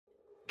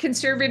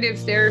Conservative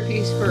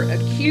therapies for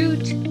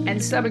acute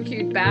and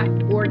subacute back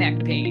or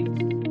neck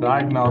pain.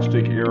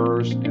 Diagnostic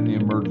errors in the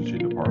emergency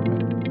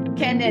department.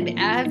 Can an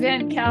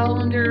advent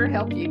calendar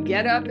help you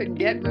get up and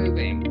get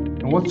moving?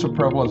 And what's the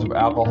prevalence of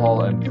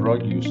alcohol and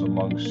drug use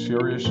among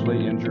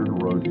seriously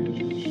injured road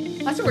users?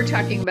 That's what we're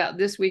talking about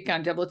this week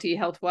on Double T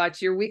Health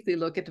Watch, your weekly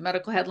look at the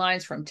medical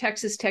headlines from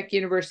Texas Tech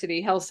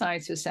University Health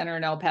Sciences Center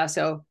in El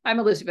Paso. I'm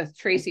Elizabeth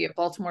Tracy, a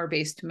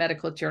Baltimore-based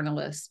medical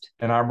journalist.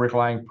 And I'm Rick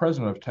Lang,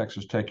 president of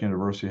Texas Tech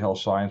University Health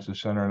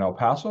Sciences Center in El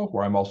Paso,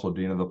 where I'm also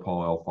dean of the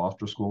Paul L.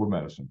 Foster School of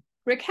Medicine.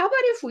 Rick, how about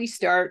if we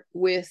start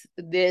with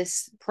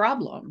this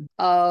problem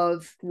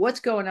of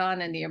what's going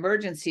on in the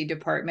emergency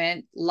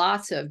department?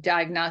 Lots of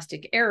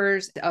diagnostic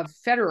errors, a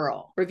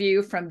federal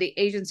review from the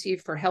Agency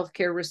for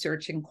Healthcare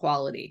Research and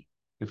Quality.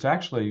 It's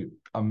actually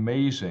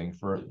amazing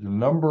for the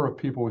number of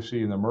people we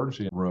see in the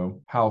emergency room,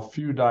 how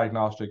few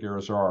diagnostic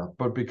errors are.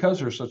 But because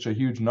there's such a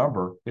huge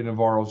number, it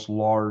involves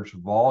large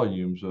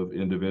volumes of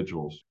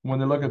individuals. When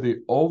they look at the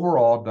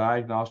overall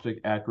diagnostic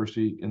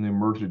accuracy in the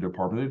emergency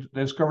department,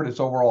 they discovered it's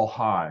overall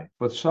high,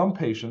 but some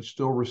patients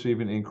still receive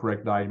an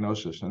incorrect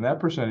diagnosis. And that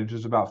percentage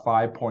is about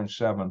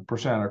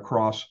 5.7%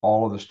 across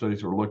all of the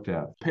studies that were looked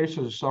at.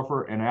 Patients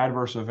suffer an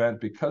adverse event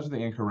because of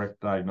the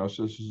incorrect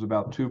diagnosis is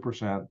about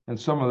 2%, and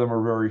some of them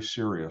are very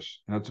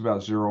serious, and that's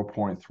about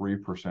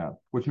 0.3%,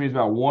 which means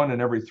about 1 in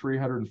every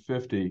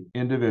 350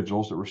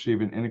 individuals that receive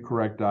an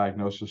incorrect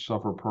diagnosis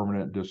suffer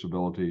permanent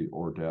disability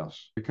or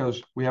deaths.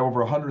 Because we have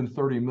over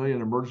 130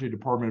 million emergency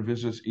department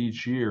visits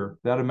each year,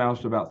 that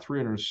amounts to about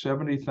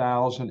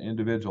 370,000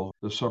 individuals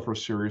that suffer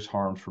serious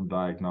harms from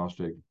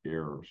diagnostic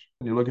errors.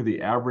 When you look at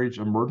the average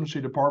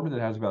emergency department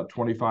that has about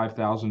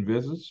 25,000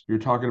 visits, you're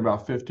talking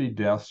about 50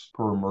 deaths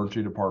per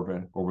emergency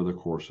department over the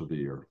course of the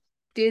year.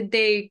 Did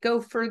they go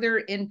further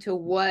into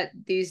what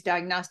these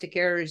diagnostic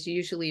errors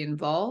usually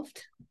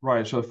involved?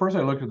 Right. So first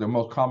I looked at the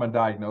most common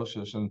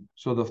diagnosis. And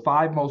so the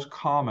 5 most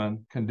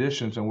common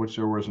conditions in which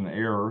there was an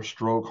error: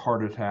 stroke,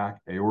 heart attack,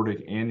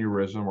 aortic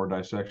aneurysm or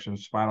dissection,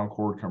 spinal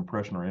cord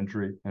compression or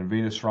injury, and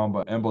venous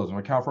thromboembolism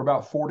account for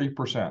about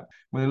 40%.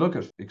 When they look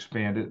at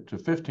expanded to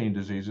 15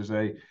 diseases,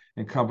 they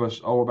encompass,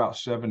 about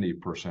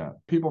 70%.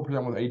 People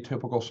present with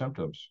atypical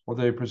symptoms, or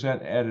they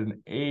present at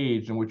an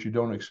age in which you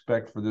don't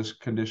expect for this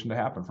condition to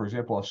happen. For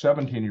example, a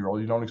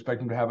 17-year-old, you don't expect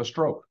them to have a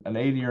stroke. An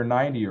 80 or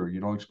 90-year-old,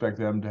 you don't expect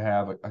them to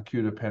have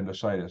acute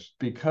appendicitis.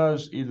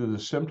 Because either the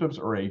symptoms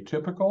are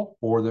atypical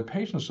or the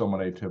patient's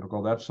somewhat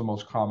atypical, that's the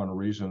most common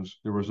reasons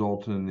that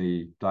result in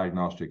the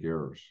diagnostic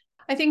errors.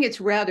 I think it's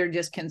rather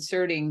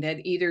disconcerting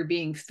that either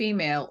being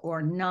female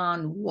or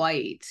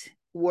non-white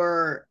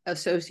were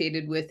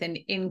associated with an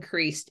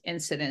increased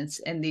incidence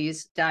in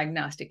these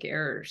diagnostic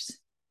errors.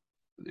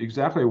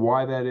 Exactly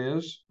why that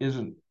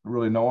isn't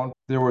really known.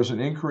 There was an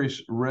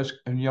increased risk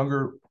in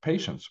younger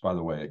patients, by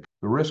the way.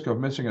 The risk of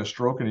missing a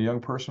stroke in a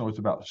young person was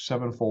about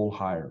 7-fold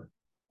higher.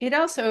 It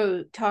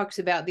also talks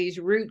about these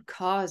root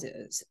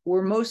causes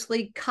were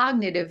mostly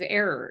cognitive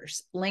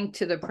errors linked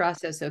to the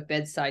process of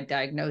bedside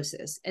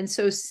diagnosis. And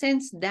so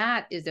since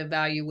that is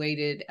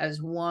evaluated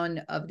as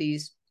one of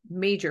these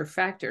major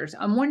factors,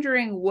 I'm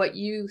wondering what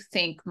you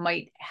think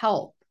might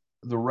help.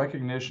 The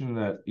recognition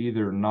that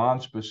either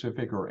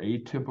non-specific or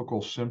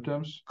atypical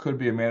symptoms could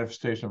be a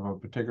manifestation of a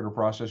particular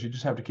process. You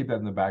just have to keep that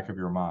in the back of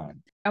your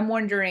mind. I'm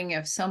wondering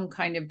if some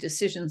kind of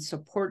decision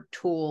support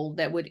tool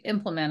that would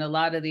implement a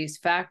lot of these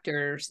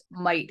factors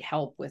might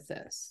help with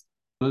this.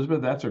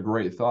 Elizabeth, that's a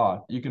great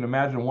thought. You can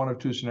imagine one of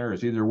 2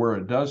 scenarios, either where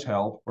it does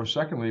help, or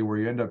secondly, where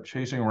you end up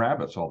chasing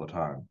rabbits all the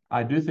time.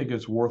 I do think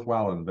it's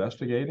worthwhile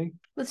investigating.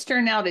 Let's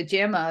turn now to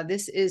JAMA.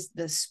 This is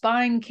the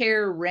Spine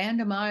Care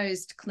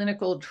randomized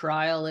clinical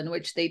trial in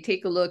which they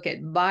take a look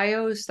at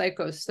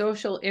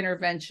biopsychosocial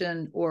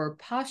intervention or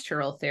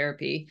postural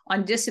therapy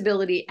on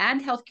disability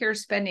and healthcare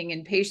spending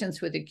in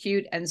patients with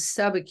acute and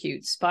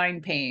subacute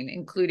spine pain,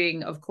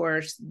 including, of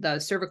course, the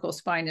cervical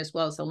spine as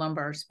well as the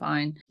lumbar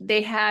spine.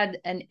 They had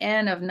an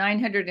N of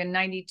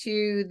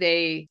 992.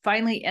 They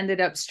finally ended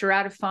up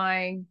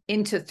stratifying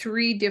into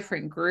 3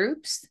 different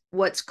groups.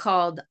 What's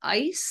called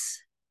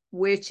ICE,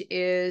 which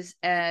is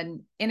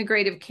an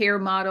integrative care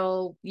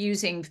model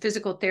using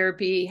physical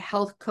therapy,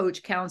 health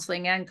coach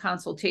counseling, and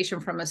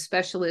consultation from a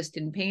specialist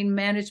in pain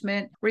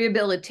management,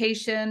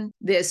 rehabilitation,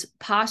 this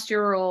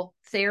postural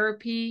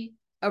therapy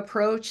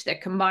approach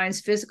that combines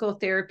physical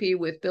therapy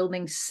with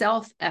building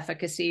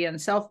self-efficacy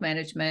and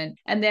self-management,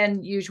 and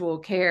then usual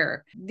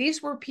care.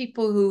 These were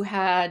people who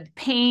had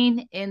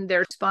pain in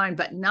their spine,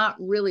 but not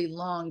really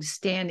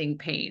long-standing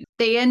pain.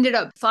 They ended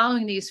up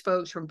following these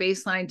folks from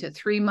baseline to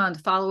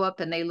 3-month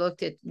follow-up, and they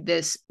looked at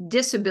this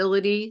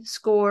disability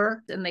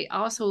score, and they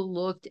also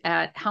looked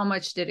at how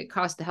much did it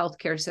cost the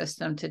healthcare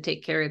system to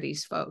take care of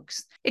these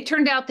folks. It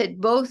turned out that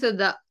both of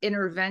the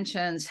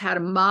interventions had a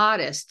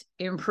modest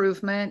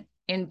improvement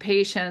in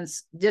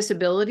patients'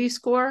 disability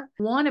score.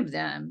 One of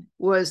them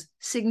was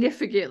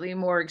significantly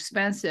more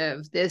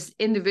expensive, this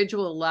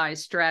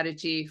individualized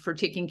strategy for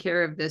taking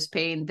care of this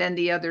pain, than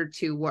the other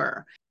 2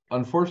 were.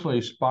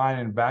 Unfortunately, spine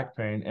and back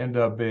pain end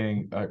up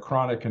being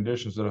chronic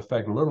conditions that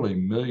affect literally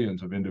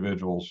millions of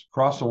individuals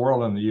across the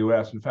world and the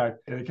U.S. In fact,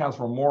 it accounts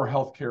for more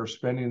healthcare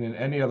spending than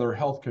any other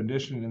health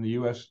condition in the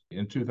U.S.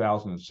 in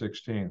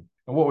 2016.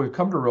 And what we've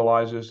come to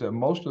realize is that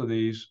most of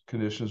these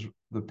conditions,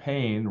 the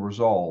pain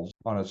resolves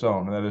on its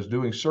own. And that is,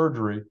 doing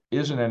surgery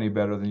isn't any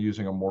better than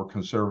using a more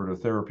conservative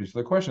therapy. So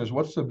the question is,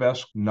 what's the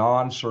best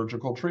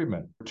non-surgical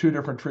treatment? Two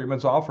different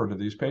treatments offered to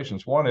these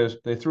patients. One is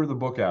they threw the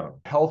book at them.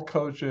 Health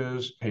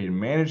coaches, pain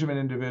management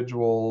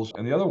individuals,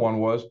 and the other one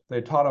was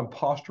they taught them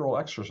postural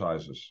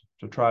exercises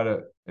to try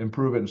to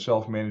improve it and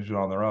self-manage it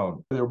on their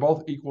own. They were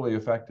both equally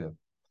effective.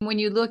 When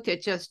you looked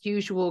at just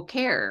usual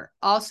care,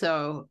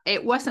 also,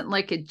 it wasn't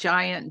like a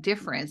giant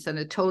difference and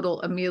a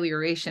total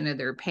amelioration of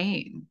their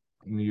pain.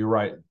 You're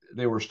right.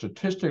 They were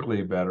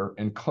statistically better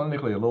and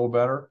clinically a little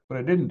better, but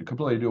it didn't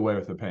completely do away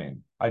with the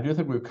pain. I do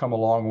think we've come a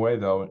long way,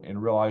 though, in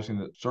realizing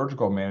that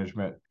surgical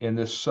management in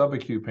this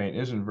subacute pain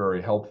isn't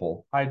very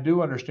helpful. I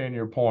do understand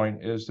your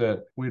point is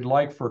that we'd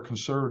like for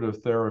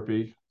conservative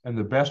therapy and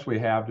the best we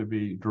have to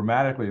be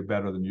dramatically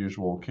better than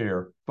usual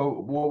care.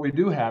 But what we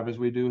do have is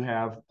we do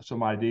have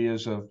some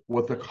ideas of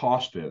what the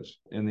cost is.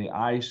 In the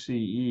ICE,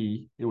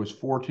 it was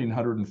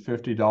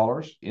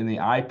 $1,450. In the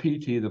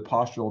IPT, the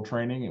postural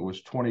training, it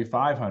was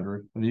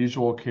 $2,500. In the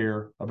usual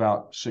care,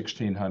 about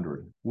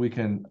 $1,600. We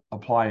can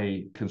apply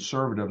a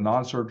conservative,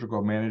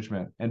 non-surgical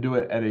management and do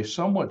it at a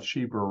somewhat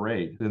cheaper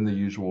rate than the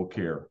usual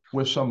care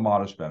with some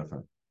modest benefit.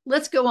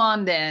 Let's go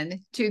on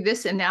then to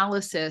this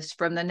analysis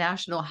from the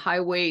National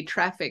Highway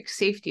Traffic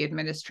Safety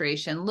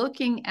Administration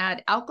looking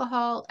at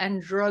alcohol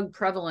and drug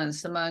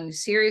prevalence among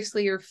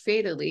seriously or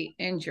fatally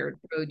injured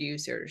road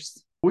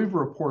users. We've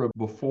reported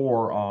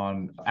before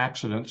on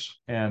accidents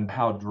and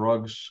how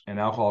drugs and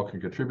alcohol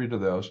can contribute to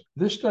those.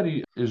 This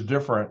study is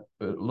different.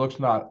 It looks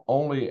not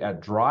only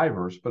at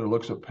drivers, but it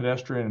looks at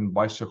pedestrian and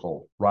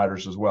bicycle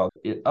riders as well.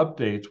 It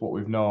updates what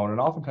we've known, and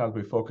oftentimes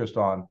we focused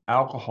on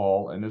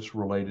alcohol and its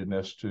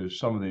relatedness to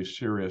some of these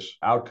serious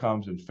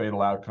outcomes and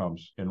fatal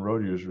outcomes in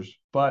road users.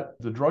 But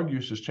the drug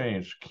use has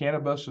changed.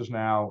 Cannabis is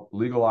now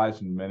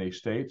legalized in many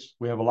states.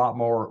 We have a lot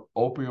more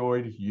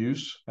opioid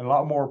use and a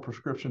lot more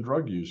prescription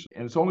drug use.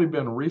 And it's only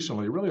been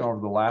recently, really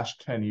over the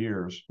last 10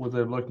 years, where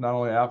they've looked not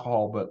only at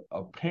alcohol, but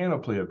a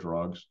panoply of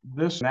drugs.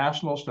 This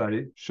national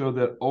study showed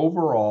that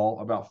overall,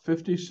 about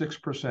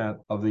 56%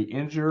 of the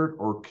injured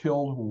or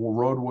killed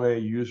roadway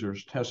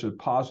users tested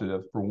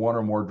positive for one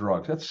or more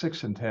drugs. That's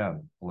 6 in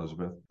 10,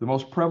 Elizabeth. The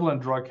most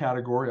prevalent drug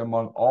category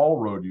among all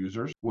road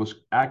users was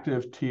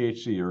active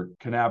THC or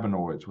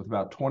cannabinoids, with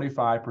about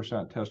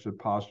 25% tested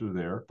positive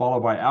there,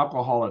 followed by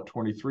alcohol at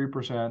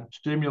 23%,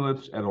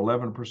 stimulants at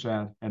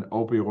 11%, and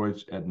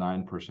opioids at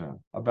 9%.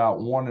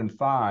 About 1 in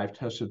 5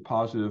 tested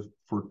positive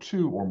for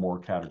 2 or more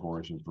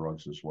categories of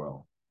drugs as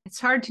well. It's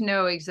hard to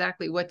know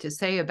exactly what to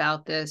say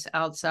about this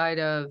outside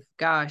of,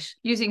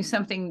 using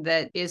something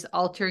that is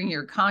altering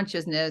your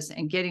consciousness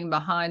and getting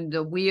behind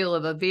the wheel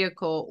of a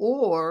vehicle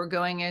or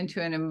going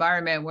into an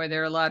environment where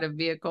there are a lot of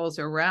vehicles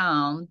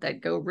around that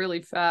go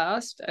really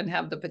fast and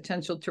have the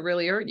potential to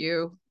really hurt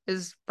you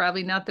is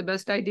probably not the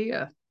best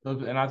idea.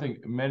 And I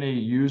think many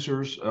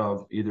users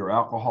of either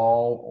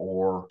alcohol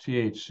or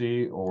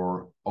THC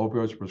or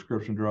opioids,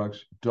 prescription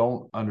drugs,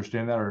 don't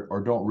understand that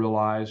or don't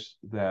realize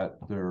that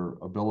their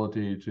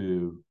ability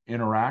to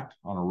interact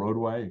on a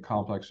roadway in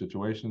complex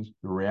situations,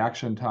 the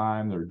reaction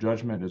time, their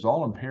judgment is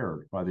all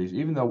impaired by these,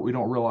 even though we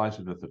don't realize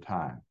it at the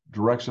time.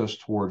 Directs us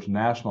towards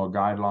national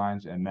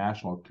guidelines and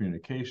national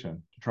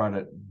communication to try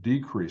to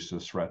decrease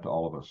this threat to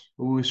all of us.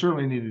 But we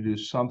certainly need to do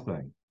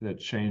something that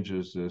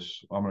changes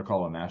this, I'm going to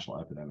call it a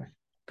national epidemic.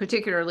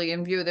 Particularly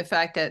in view of the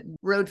fact that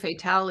road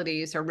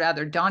fatalities are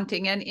rather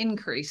daunting and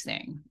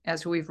increasing,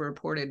 as we've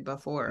reported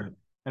before.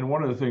 And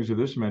one of the things that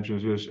this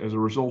mentions is, as a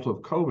result of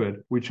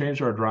COVID, we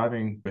changed our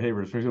driving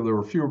behaviors. For example, there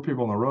were fewer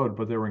people on the road,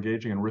 but they were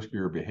engaging in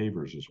riskier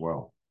behaviors as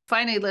well.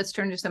 Finally, let's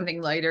turn to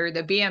something lighter.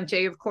 The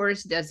BMJ, of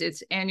course, does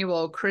its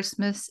annual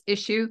Christmas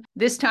issue.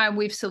 This time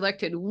we've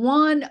selected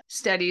one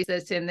study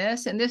that's in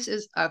this, and this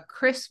is a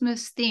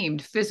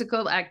Christmas-themed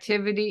physical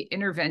activity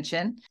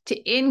intervention to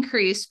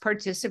increase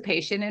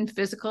participation in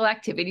physical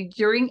activity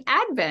during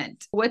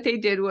Advent. What they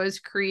did was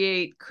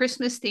create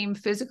Christmas-themed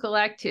physical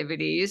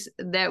activities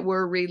that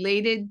were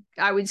related,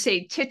 I would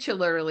say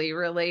titularly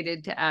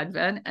related to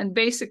Advent, and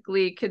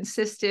basically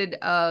consisted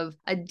of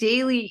a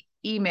daily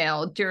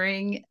email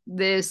during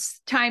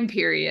this time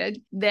period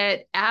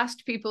that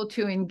asked people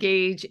to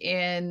engage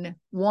in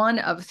one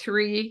of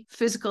 3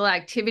 physical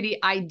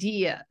activity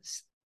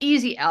ideas.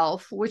 Easy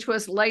Elf, which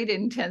was light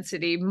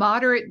intensity,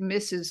 moderate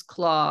Mrs.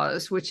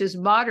 Claus, which is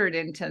moderate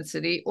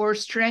intensity, or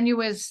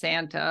strenuous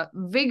Santa,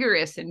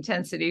 vigorous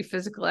intensity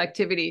physical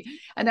activity.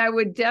 And I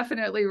would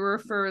definitely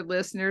refer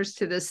listeners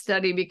to this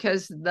study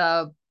because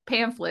the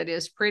pamphlet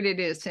is printed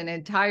in its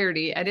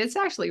entirety, and it's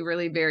actually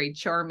really very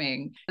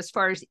charming. As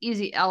far as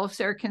easy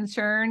elves are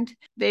concerned,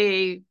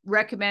 they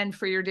recommend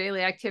for your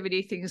daily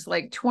activity things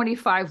like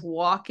 25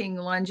 walking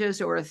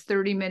lunges or a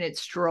 30-minute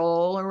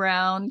stroll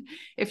around.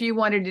 If you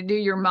wanted to do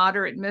your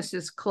moderate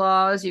Mrs.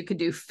 Claus, you could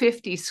do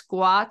 50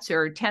 squats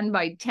or 10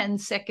 by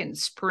 10-second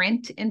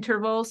sprint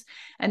intervals.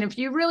 And if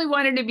you really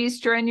wanted to be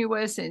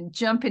strenuous and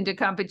jump into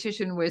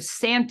competition with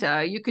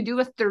Santa, you could do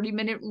a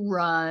 30-minute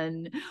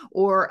run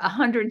or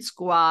 100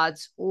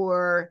 squats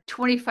or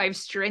 25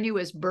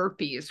 strenuous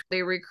burpees.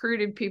 They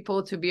recruited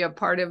people to be a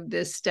part of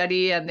this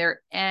study, and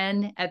their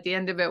N at the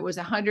end of it was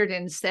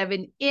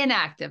 107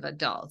 inactive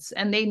adults.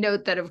 And they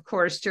note that, of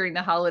course, during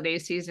the holiday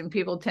season,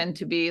 people tend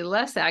to be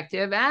less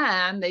active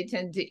and they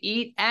tend to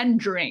eat and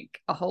drink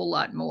a whole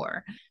lot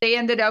more. They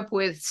ended up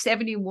with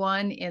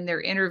 71 in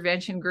their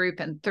intervention group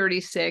and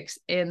 36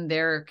 in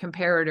their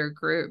comparator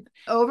group.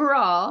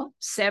 Overall,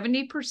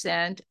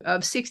 70%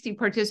 of 60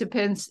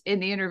 participants in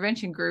the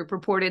intervention group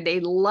reported they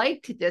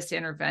liked this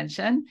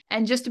intervention,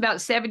 and just about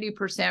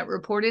 70%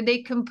 reported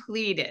they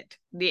completed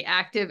the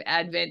active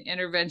Advent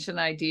intervention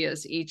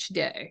ideas each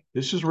day.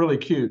 This is really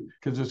cute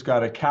because it's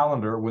got a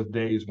calendar with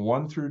days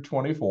 1 through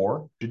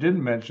 24. You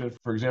didn't mention,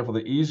 for example,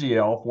 the Easy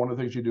Elf. One of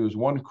the things you do is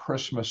one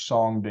Christmas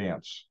song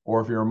dance.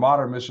 Or if you're a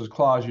modern Mrs.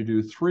 Claus, you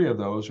do 3 of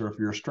those. Or if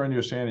you're a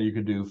strenuous Santa, you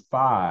could do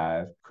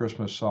 5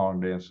 Christmas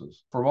song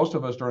dances. For most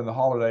of us during the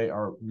holiday,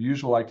 our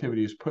usual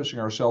activity is pushing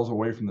ourselves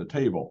away from the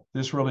table.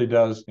 This really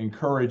does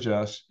encourage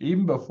us,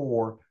 even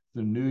before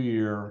the new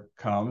year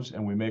comes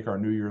and we make our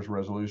New Year's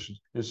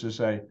resolutions, is to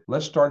say,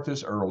 let's start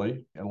this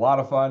early. And a lot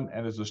of fun.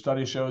 And as the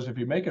study shows, if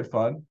you make it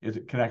fun,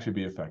 it can actually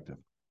be effective.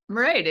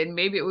 Right. And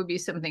maybe it would be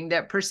something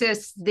that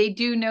persists. They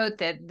do note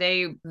that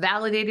they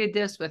validated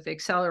this with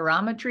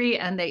accelerometry,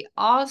 and they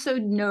also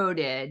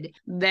noted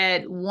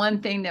that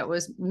one thing that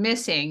was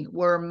missing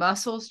were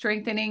muscle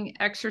strengthening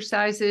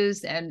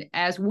exercises. And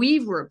as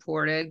we've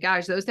reported,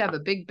 gosh, those have a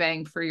big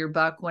bang for your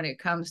buck when it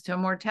comes to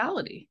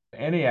mortality.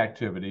 Any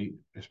activity,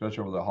 especially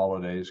over the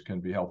holidays, can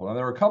be helpful. And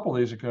there are a couple of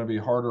these that are going to be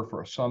harder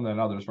for some than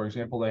others. For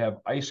example, they have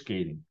ice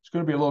skating. It's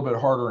going to be a little bit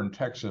harder in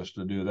Texas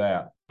to do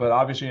that. But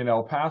obviously in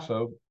El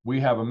Paso,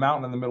 we have a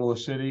mountain in the middle of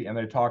the city, and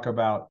they talk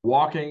about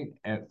walking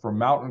and for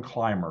mountain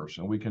climbers,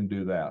 and we can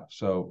do that.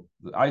 So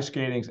the ice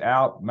skating's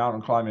out,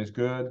 mountain climbing is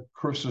good.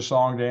 Christmas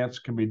song dance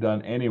can be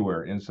done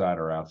anywhere, inside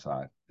or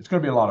outside. It's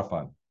going to be a lot of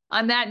fun.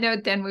 On that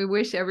note, then, we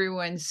wish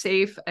everyone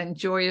safe and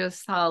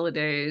joyous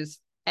holidays.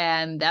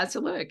 And that's a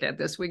look at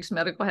this week's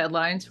medical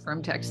headlines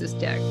from Texas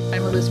Tech.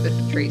 I'm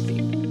Elizabeth Tracy.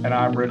 And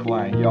I'm Rick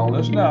Lang. Y'all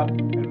listen up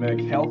and make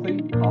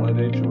healthy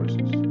holiday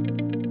choices.